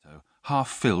half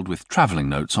filled with travelling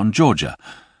notes on Georgia.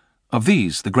 Of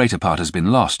these, the greater part has been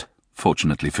lost,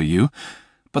 fortunately for you,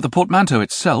 but the portmanteau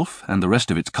itself and the rest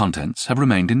of its contents have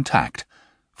remained intact,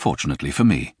 fortunately for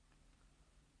me.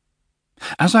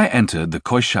 As I entered the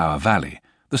Koishaur Valley,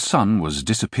 the sun was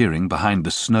disappearing behind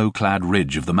the snow-clad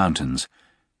ridge of the mountains.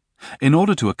 In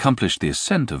order to accomplish the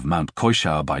ascent of Mount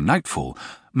Koishaur by nightfall,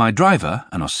 my driver,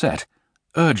 an Ossete,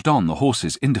 urged on the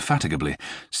horses indefatigably,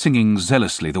 singing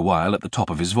zealously the while at the top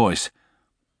of his voice.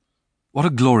 What a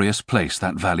glorious place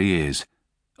that valley is!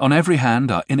 On every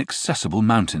hand are inaccessible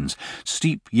mountains,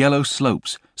 steep yellow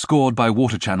slopes, scored by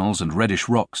water channels and reddish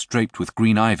rocks draped with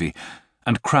green ivy,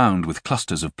 and crowned with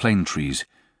clusters of plane trees.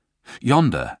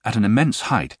 Yonder, at an immense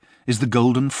height, is the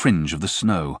golden fringe of the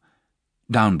snow.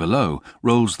 Down below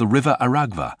rolls the river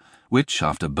Aragva, which,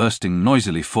 after bursting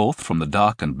noisily forth from the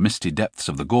dark and misty depths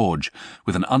of the gorge,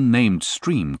 with an unnamed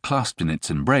stream clasped in its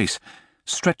embrace,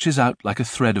 stretches out like a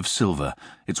thread of silver,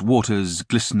 its waters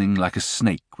glistening like a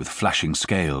snake with flashing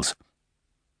scales.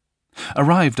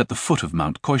 Arrived at the foot of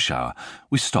Mount Koishaur,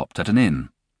 we stopped at an inn.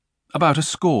 About a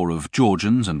score of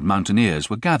Georgians and mountaineers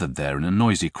were gathered there in a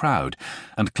noisy crowd,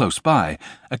 and close by,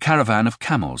 a caravan of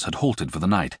camels had halted for the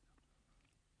night.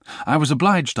 I was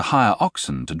obliged to hire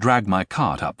oxen to drag my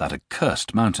cart up that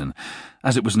accursed mountain,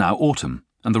 as it was now autumn,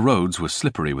 and the roads were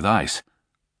slippery with ice.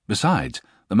 Besides,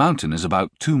 the mountain is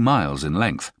about 2 miles in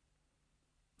length.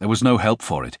 There was no help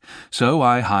for it, so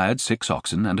I hired 6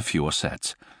 oxen and a few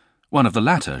Ossetes. One of the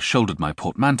latter shouldered my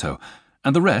portmanteau,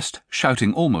 and the rest,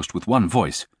 shouting almost with one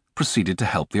voice, proceeded to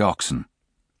help the oxen.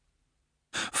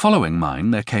 Following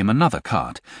mine there came another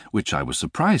cart, which I was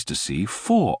surprised to see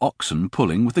 4 oxen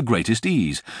pulling with the greatest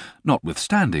ease,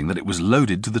 notwithstanding that it was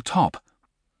loaded to the top.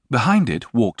 Behind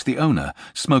it walked the owner,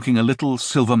 smoking a little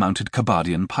silver-mounted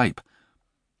Kabardian pipe.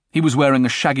 He was wearing a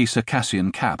shaggy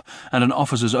Circassian cap and an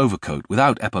officer's overcoat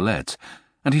without epaulettes,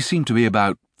 and he seemed to be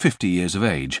about 50 years of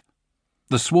age.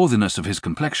 The swarthiness of his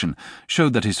complexion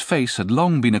showed that his face had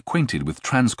long been acquainted with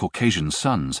Transcaucasian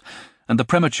suns, and the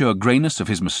premature greyness of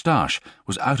his moustache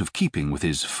was out of keeping with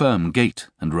his firm gait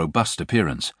and robust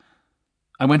appearance.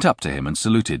 I went up to him and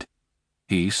saluted.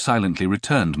 He silently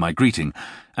returned my greeting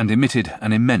and emitted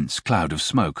an immense cloud of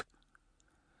smoke.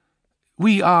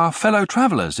 "We are fellow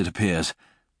travellers, it appears."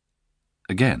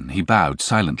 Again he bowed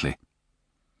silently.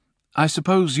 "I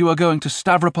suppose you are going to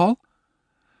Stavropol?"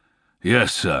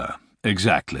 "Yes, sir,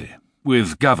 exactly,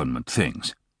 with government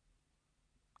things."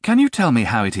 "Can you tell me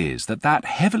how it is that that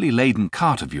heavily laden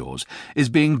cart of yours is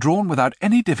being drawn without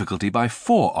any difficulty by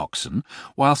 4 oxen,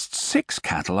 whilst 6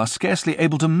 cattle are scarcely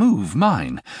able to move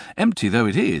mine, empty though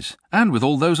it is, and with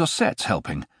all those Ossetes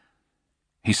helping?"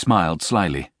 He smiled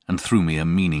slyly and threw me a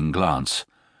meaning glance.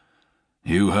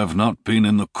 "You have not been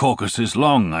in the Caucasus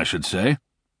long, I should say."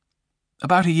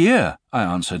 "About a year," I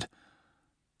answered.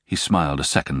 He smiled a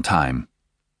second time.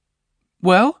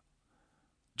 "Well?"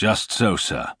 "Just so,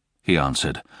 sir," he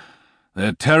answered.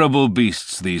 "They're terrible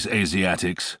beasts, these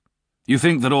Asiatics. You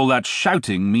think that all that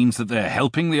shouting means that they're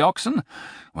helping the oxen?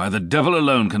 Why, the devil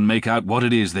alone can make out what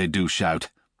it is they do shout.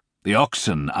 The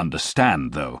oxen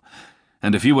understand, though,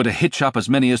 and if you were to hitch up as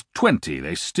many as 20,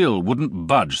 they still wouldn't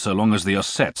budge so long as the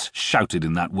Ossetes shouted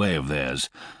in that way of theirs.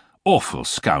 Awful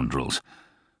scoundrels.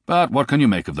 But what can you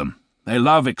make of them? They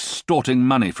love extorting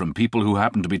money from people who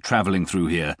happen to be travelling through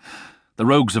here. The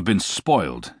rogues have been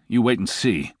spoiled. You wait and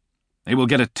see. They will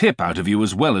get a tip out of you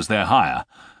as well as their hire.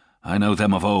 I know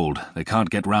them of old. They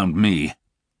can't get round me."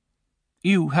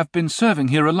 "You have been serving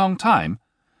here a long time?"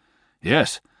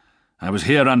 "Yes. I was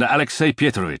here under Alexei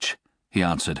Pietrovitch," he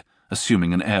answered,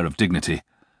 assuming an air of dignity.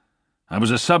 "I was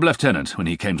a sub-lieutenant when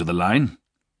he came to the line,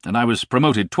 and I was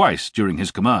promoted twice during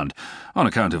his command, on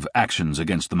account of actions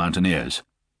against the mountaineers."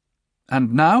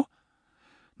 "And now?"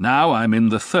 "Now I'm in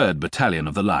the 3rd Battalion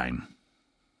of the line."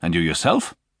 "And you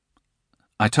yourself?"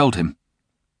 I told him.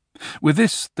 With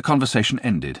this the conversation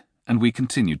ended, and we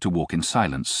continued to walk in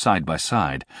silence side by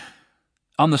side.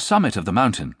 On the summit of the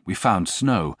mountain we found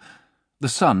snow. The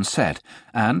sun set,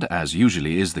 and, as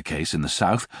usually is the case in the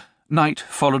south, night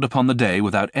followed upon the day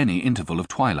without any interval of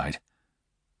twilight.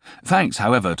 Thanks,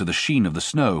 however, to the sheen of the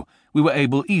snow, we were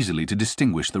able easily to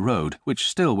distinguish the road, which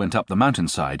still went up the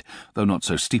mountainside, though not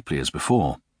so steeply as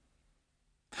before.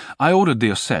 I ordered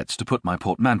the Ossetes to put my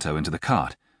portmanteau into the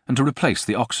cart, and to replace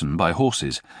the oxen by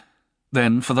horses.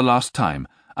 Then, for the last time,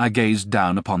 I gazed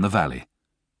down upon the valley.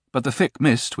 But the thick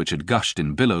mist, which had gushed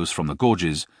in billows from the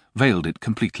gorges, veiled it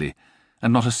completely,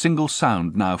 and not a single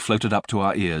sound now floated up to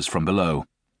our ears from below.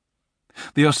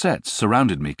 The Ossetes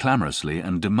surrounded me clamorously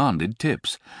and demanded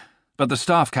tips, but the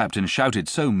staff captain shouted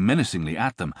so menacingly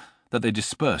at them that they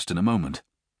dispersed in a moment.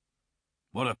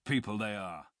 "What a people they are!"